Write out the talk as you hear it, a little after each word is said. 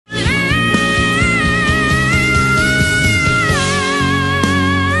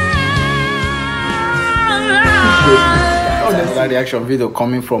another reaction video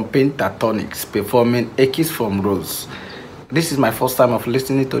coming from Pentatonix performing A Kiss from Rose. This is my first time of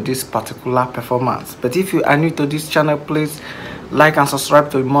listening to this particular performance, but if you are new to this channel, please like and subscribe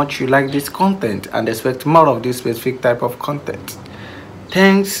to much you like this content and expect more of this specific type of content.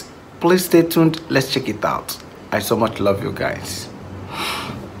 Thanks, please stay tuned, let's check it out. I so much love you guys.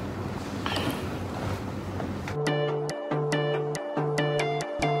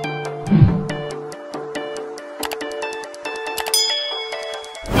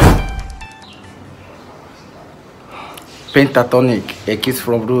 Pentatonix, A Kiss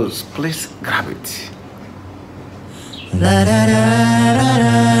from Rose. Please grab it.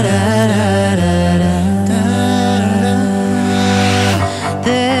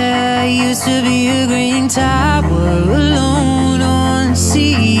 There used to be a green tower alone on the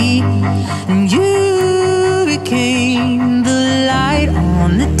sea, and you became the light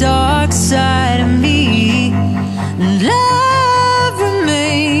on the dark side of me. And love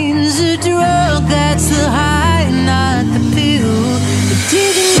remains a drug that's the high, not the pill. But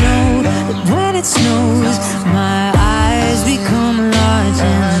did you know that when it snows, my eyes become large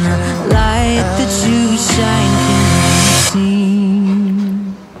and the light that you shine can be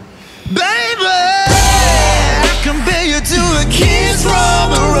seen? Baby, I compare you to a kiss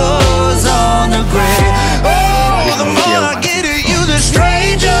from a rose on the grave. Oh, the more I get at you, the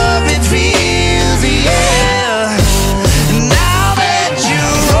stranger it feels, yeah. Now that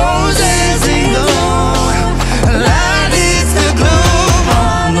your roses in bloom, light is the gloom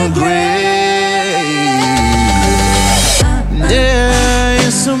on the grave. There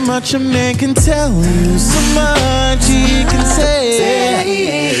is so much a man can tell you, so much he can say.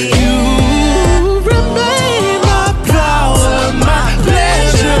 You remain my power, my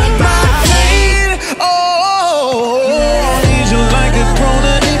pleasure, my pain. Oh, need you like a grown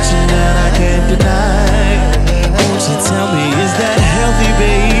addiction that I can't deny. Won't you tell me, is that healthy,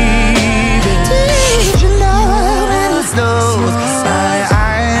 baby? Did you know when it snows, my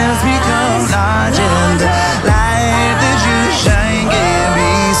eyes become large and the light that you shine can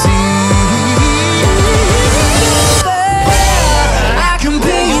be seen? I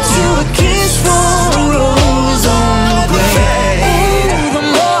compare you to a kiss from a rose on the grave. The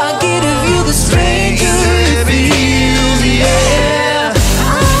more I get of you, the stranger it feels, yeah.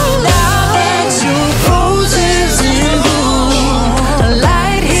 Now that your roses in bloom, a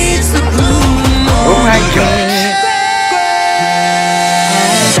light hits the gloom. Oh my God.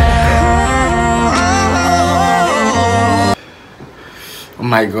 Oh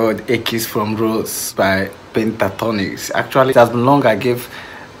my God, A Kiss from Rose by Pentatonix. Actually, it has been long I gave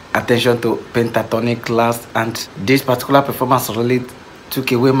attention to Pentatonix last, and this particular performance really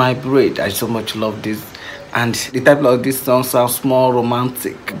took away my breath. I so much love this, and the title of this song sounds more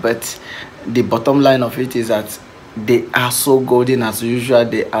romantic, but the bottom line of it is that they are so golden as usual,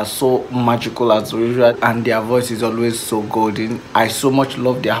 they are so magical as usual, and their voice is always so golden. I so much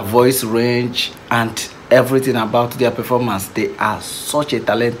love their voice range and everything about their performance. They are such a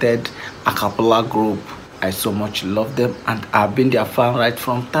talented a cappella group. I so much love them, and I've been their fan right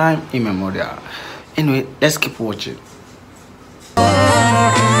from time immemorial. Anyway, let's keep watching.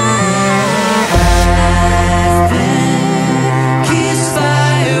 Kissed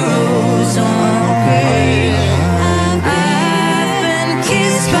by a rose on the grave. I've been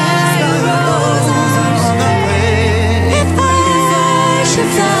kissed by a rose on the grave. If I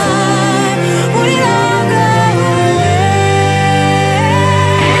should die, would it all go away?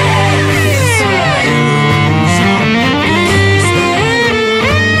 Kissed by a rose on the grave.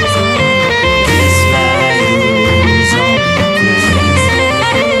 Kissed by a rose on the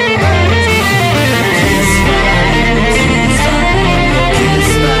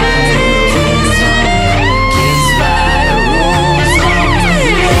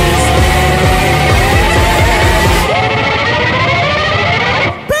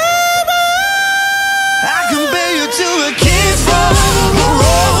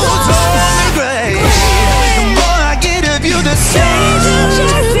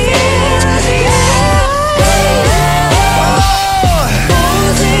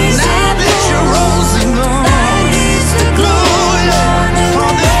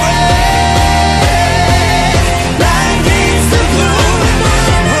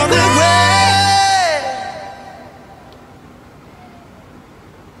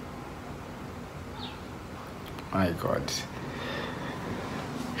My God.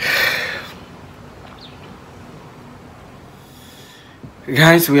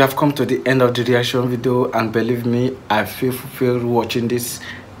 Guys, we have come to the end of the reaction video, and believe me, I feel fulfilled watching this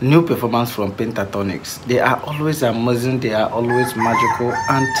new performance from Pentatonix. They are always amazing, they are always magical,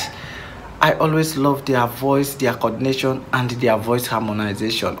 and I always love their voice, their coordination, and their voice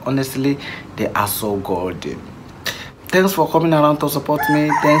harmonization. Honestly, they are so golden. Thanks for coming around to support me.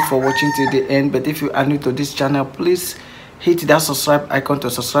 Thanks for watching till the end. But if you are new to this channel, please hit that subscribe icon to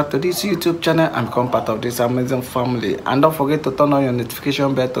subscribe to this YouTube channel and become part of this amazing family. And don't forget to turn on your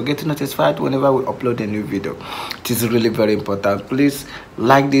notification bell to get notified whenever we upload a new video. It is really very important. Please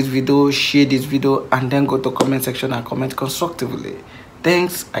like this video, share this video, and then go to comment section and comment constructively.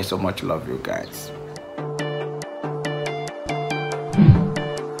 Thanks. I so much love you guys.